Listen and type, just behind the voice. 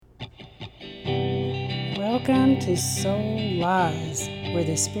Welcome to Soul Lies, where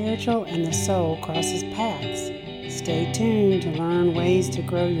the spiritual and the soul crosses paths. Stay tuned to learn ways to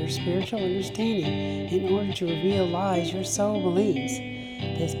grow your spiritual understanding in order to reveal lies your soul believes.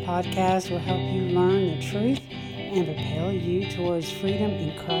 This podcast will help you learn the truth and propel you towards freedom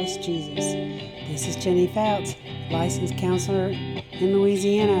in Christ Jesus. This is Jenny Fouts, licensed counselor in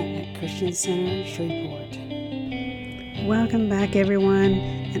Louisiana at Christian Center, Shreveport. Welcome back, everyone,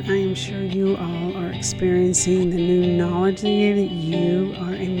 and I am sure you all are experiencing the new knowledge that you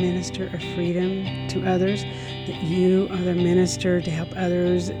are a minister of freedom to others, that you are the minister to help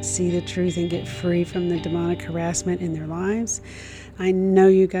others see the truth and get free from the demonic harassment in their lives. I know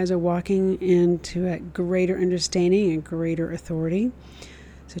you guys are walking into a greater understanding and greater authority.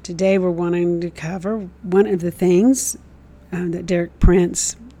 So today we're wanting to cover one of the things that Derek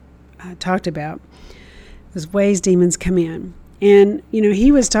Prince talked about. Was ways demons come in. And, he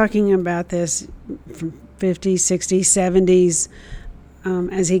was talking about this from 50s, 60s,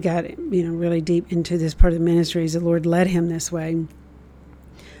 70s, as he got, really deep into this part of the ministry, as the Lord led him this way.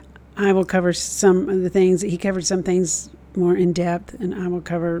 I will cover some of the things. He covered some things more in depth, and I will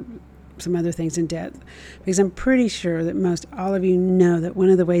cover some other things in depth, because I'm pretty sure that most all of you know that one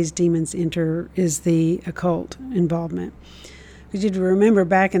of the ways demons enter is the occult involvement. Because you'd remember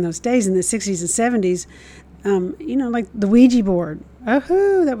back in those days, in the 60s and 70s, like the Ouija board.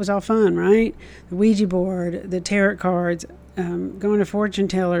 Oh, that was all fun, right? The Ouija board, the tarot cards, going to fortune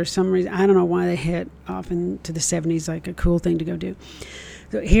tellers. Some reason, I don't know why they hit off into the 70s like a cool thing to go do.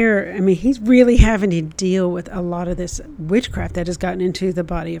 So here, he's really having to deal with a lot of this witchcraft that has gotten into the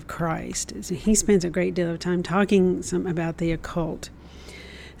body of Christ. So he spends a great deal of time talking about the occult.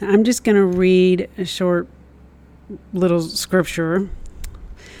 Now, I'm just going to read a short little scripture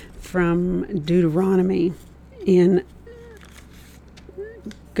from Deuteronomy and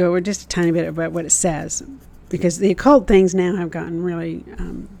go over just a tiny bit about what it says, because the occult things now have gotten really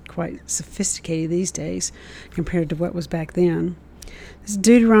quite sophisticated these days compared to what was back then. This is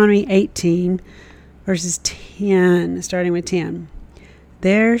Deuteronomy 18 verses 10, starting with 10.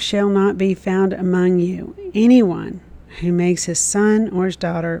 There shall not be found among you anyone who makes his son or his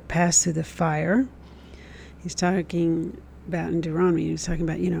daughter pass through the fire. He's talking about in Deuteronomy, he's talking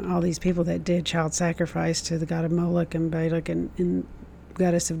about, all these people that did child sacrifice to the god of Moloch and Balak and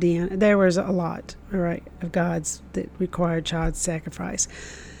goddess of Diana. There was a lot, right, of gods that required child sacrifice.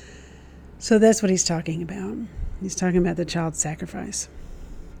 So that's what he's talking about. He's talking about the child sacrifice.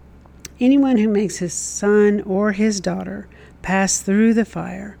 Anyone who makes his son or his daughter pass through the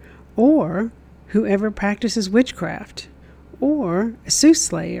fire, or whoever practices witchcraft, or a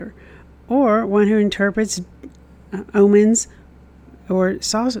soothsayer, or one who interprets omens or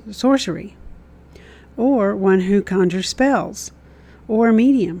sorcery, or one who conjures spells, or a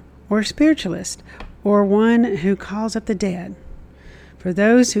medium, or a spiritualist, or one who calls up the dead. For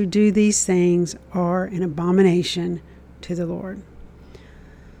those who do these things are an abomination to the Lord.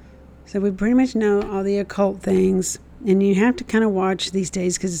 So we pretty much know all the occult things, and you have to kind of watch these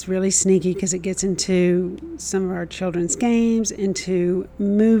days because it's really sneaky, because it gets into some of our children's games, into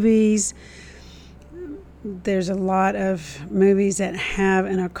movies. There's a lot of movies that have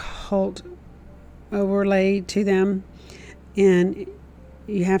an occult overlay to them, and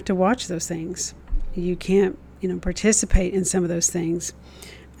you have to watch those things. You can't, participate in some of those things.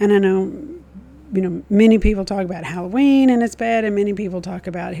 And I know, many people talk about Halloween and it's bad, and many people talk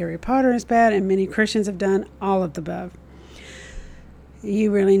about Harry Potter and it's bad, and many Christians have done all of the above.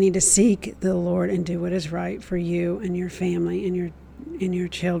 You really need to seek the Lord and do what is right for you and your family and your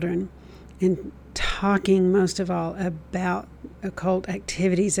children. And talking most of all about occult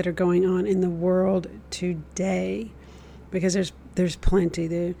activities that are going on in the world today, because there's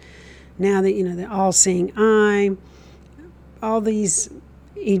plenty. Now that the all-seeing eye, all these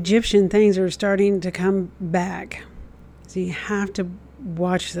Egyptian things are starting to come back. So you have to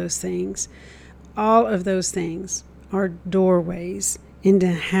watch those things. All of those things are doorways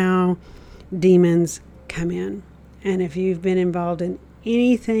into how demons come in. And if you've been involved in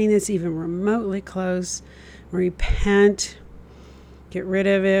anything that's even remotely close, repent, get rid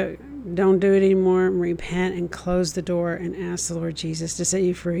of it, don't do it anymore, repent and close the door and ask the Lord Jesus to set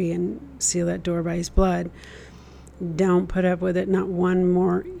you free and seal that door by his blood. Don't put up with it, not one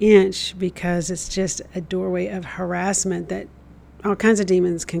more inch, because it's just a doorway of harassment that all kinds of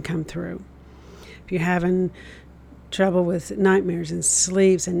demons can come through. If you're having trouble with nightmares and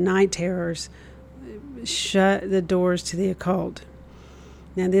sleeps and night terrors, shut the doors to the occult.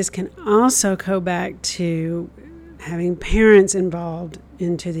 Now, this can also go back to having parents involved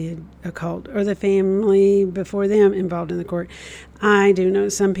into the occult, or the family before them involved in the court. I do know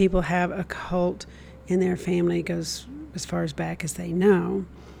some people have occult in their family goes as far as back as they know.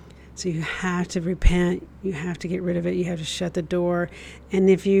 So you have to repent. You have to get rid of it. You have to shut the door. And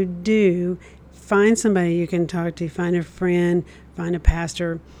if you do, find somebody you can talk to. Find a friend. Find a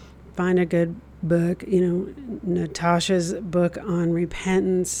pastor. Find a good book. Natasha's book on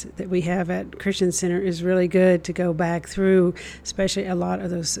repentance that we have at Christian Center is really good to go back through, especially a lot of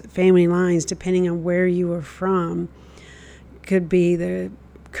those family lines, depending on where you were from. Could be the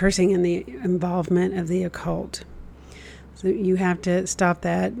cursing and the involvement of the occult. So you have to stop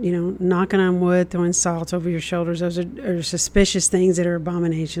that, knocking on wood, throwing salt over your shoulders. Those are suspicious things that are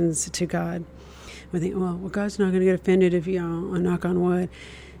abominations to God. We think, well, God's not going to get offended if you knock on wood.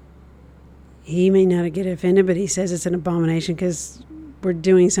 He may not get offended, but he says it's an abomination because we're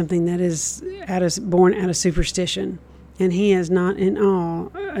doing something that is born out of superstition. And he is not in awe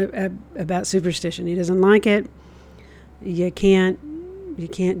about superstition. He doesn't like it. You can't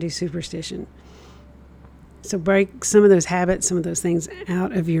do superstition. So break some of those habits, some of those things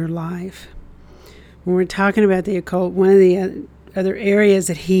out of your life. When we're talking about the occult, one of the other areas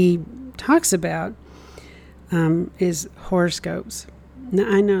that he talks about is horoscopes. Now,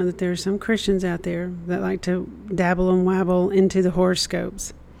 I know that there are some Christians out there that like to dabble and wabble into the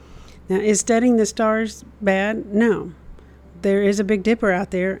horoscopes. Now, is studying the stars bad? No. There is a Big Dipper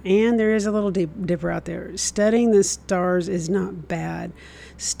out there, and there is a Little Dipper out there. Studying the stars is not bad.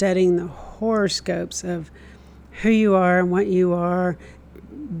 Studying the horoscopes of who you are and what you are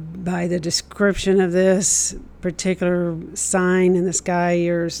by the description of this particular sign in the sky,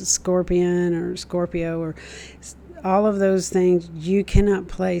 you're Scorpion or Scorpio or all of those things, you cannot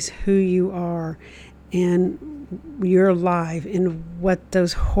place who you are and your life in what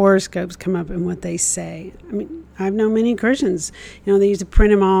those horoscopes come up and what they say. I mean, I've known many Christians, they used to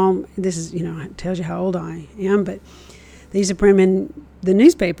print them all. This is, it tells you how old I am, but they used to print them in the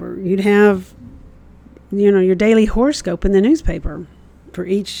newspaper. You'd have, your daily horoscope in the newspaper for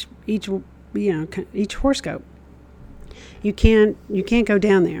each horoscope. You can't go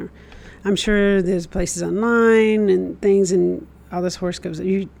down there. I'm sure there's places online and things and all those horoscopes.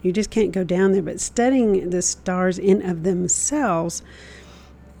 You just can't go down there. But studying the stars in of themselves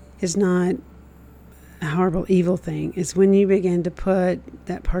is not a horrible, evil thing. It's when you begin to put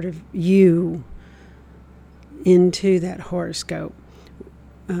that part of you into that horoscope.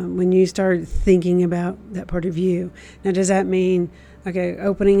 When you start thinking about that part of you. Now, does that mean,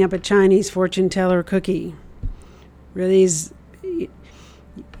 opening up a Chinese fortune teller cookie? Really is,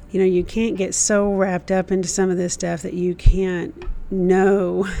 you can't get so wrapped up into some of this stuff that you can't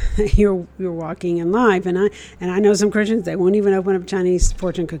know that you're walking in life. And I know some Christians, they won't even open up a Chinese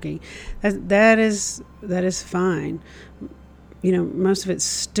fortune cookie. That is fine. Most of it's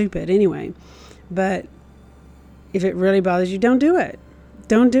stupid anyway. But if it really bothers you, don't do it.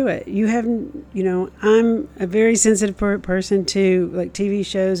 Don't do it. You haven't, I'm a very sensitive person to like TV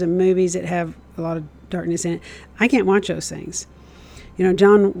shows and movies that have a lot of darkness in it. I can't watch those things.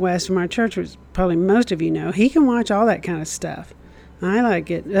 John West from our church, which probably most of you know, he can watch all that kind of stuff. I like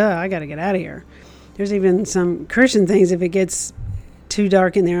it. I got to get out of here. There's even some Christian things, if it gets too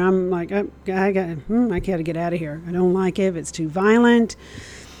dark in there, I'm like, I got to get out of here. I don't like it. If it's too violent,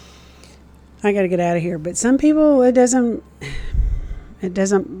 I got to get out of here. But some people, it doesn't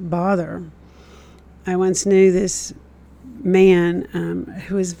bother. I once knew this man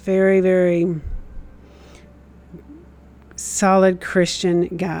who was very, very solid Christian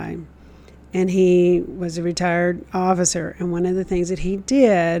guy, and he was a retired officer. And one of the things that he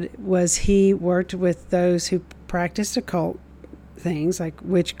did was he worked with those who practiced occult things like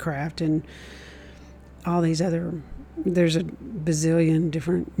witchcraft and all these other, there's a bazillion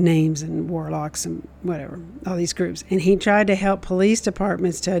different names and warlocks and whatever, all these groups. And he tried to help police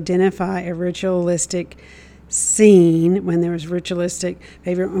departments to identify a ritualistic scene when there was ritualistic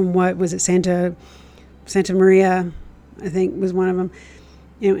behavior. And what was it, Santa Maria, I think, was one of them.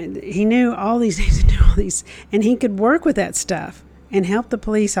 He knew all these things, and he could work with that stuff and help the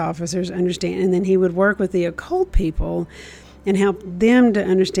police officers understand. And then he would work with the occult people and help them to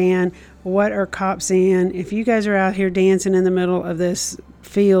understand, what are cops in? If you guys are out here dancing in the middle of this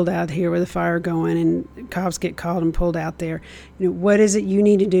field out here with a fire going and cops get called and pulled out there, what is it you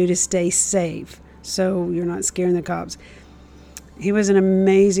need to do to stay safe so you're not scaring the cops? He was an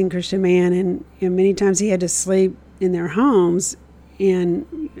amazing Christian man, and many times he had to sleep in their homes. And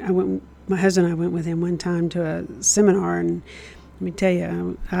my husband and I went with him one time to a seminar, and let me tell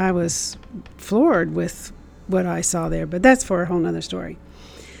you, I was floored with what I saw there, but that's for a whole nother story.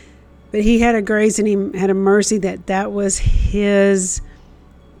 But he had a grace and he had a mercy that was his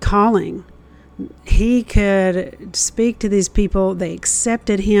calling. he could speak to these people. They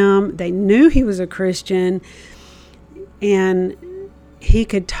accepted him. They knew he was a Christian, and he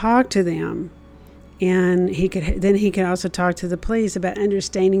could talk to them. And he could also talk to the police about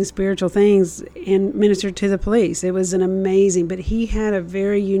understanding spiritual things and minister to the police. It was an amazing, but he had a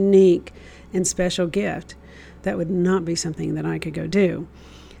very unique and special gift that would not be something that I could go do.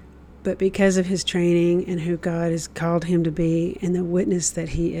 But because of his training and who God has called him to be and the witness that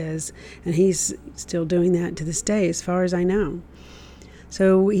he is, and he's still doing that to this day as far as I know.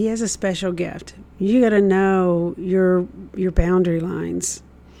 So he has a special gift. You got to know your boundary lines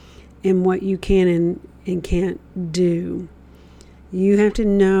and what you can and can't do. You have to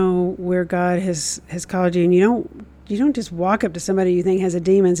know where God has called you, and you don't just walk up to somebody you think has a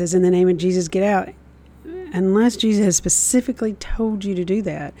demon and says, "In the name of Jesus, get out," unless Jesus has specifically told you to do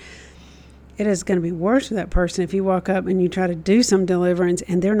that. It is going to be worse for that person if you walk up and you try to do some deliverance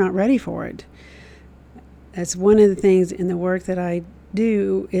and they're not ready for it. That's one of the things in the work that I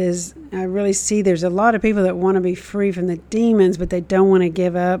do, is I really see there's a lot of people that want to be free from the demons, but they don't want to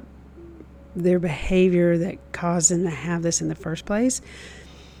give up their behavior that caused them to have this in the first place.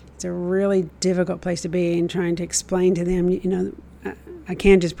 It's a really difficult place to be, in trying to explain to them, I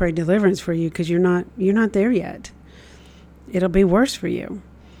can't just pray deliverance for you because you're not there yet. It'll be worse for you.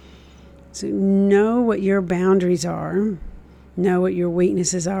 So know what your boundaries are, know what your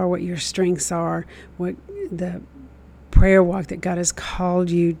weaknesses are, what your strengths are, what the prayer walk that God has called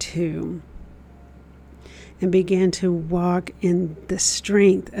you to, and begin to walk in the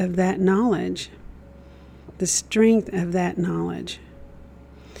strength of that knowledge. The strength of that knowledge.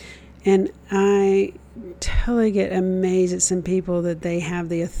 And I totally get amazed at some people that they have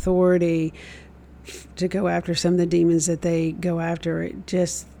the authority to go after some of the demons that they go after. It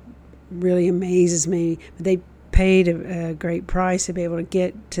just really amazes me. But they paid a great price to be able to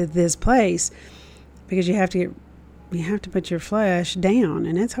get to this place, because you have to put your flesh down,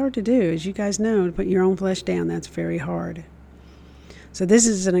 and it's hard to do. As you guys know, to put your own flesh down, that's very hard. So this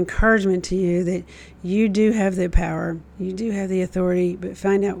is an encouragement to you that you do have the power, you do have the authority, but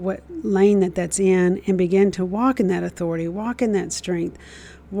find out what lane that's in and begin to walk in that authority, walk in that strength,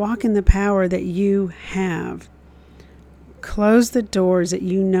 walk in the power that you have. Close the doors that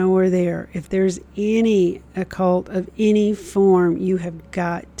you know are there. If there's any occult of any form, you have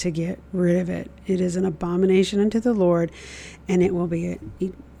got to get rid of it. It is an abomination unto the Lord, and it will be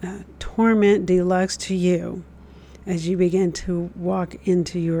a torment deluxe to you as you begin to walk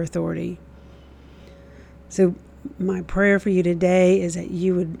into your authority. So my prayer for you today is that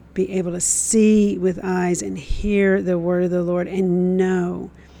you would be able to see with eyes and hear the word of the Lord, and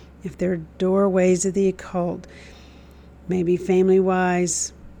know if there are doorways of the occult, maybe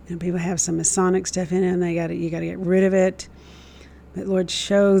family-wise, people have some Masonic stuff in them. You got to get rid of it. But Lord,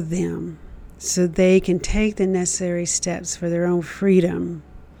 show them so they can take the necessary steps for their own freedom,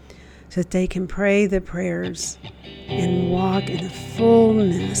 so that they can pray the prayers and walk in the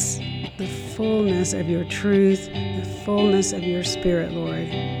fullness of your truth, the fullness of your Spirit, Lord.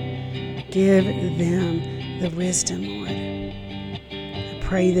 Give them the wisdom, Lord. I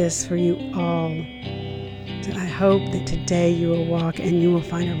pray this for you all. I hope that today you will walk and you will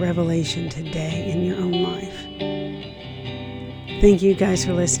find a revelation today in your own life. Thank you guys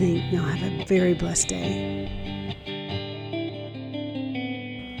for listening. Y'all have a very blessed day.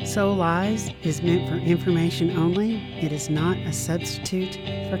 Soul Lives is meant for information only. It is not a substitute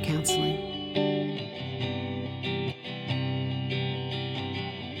for counseling.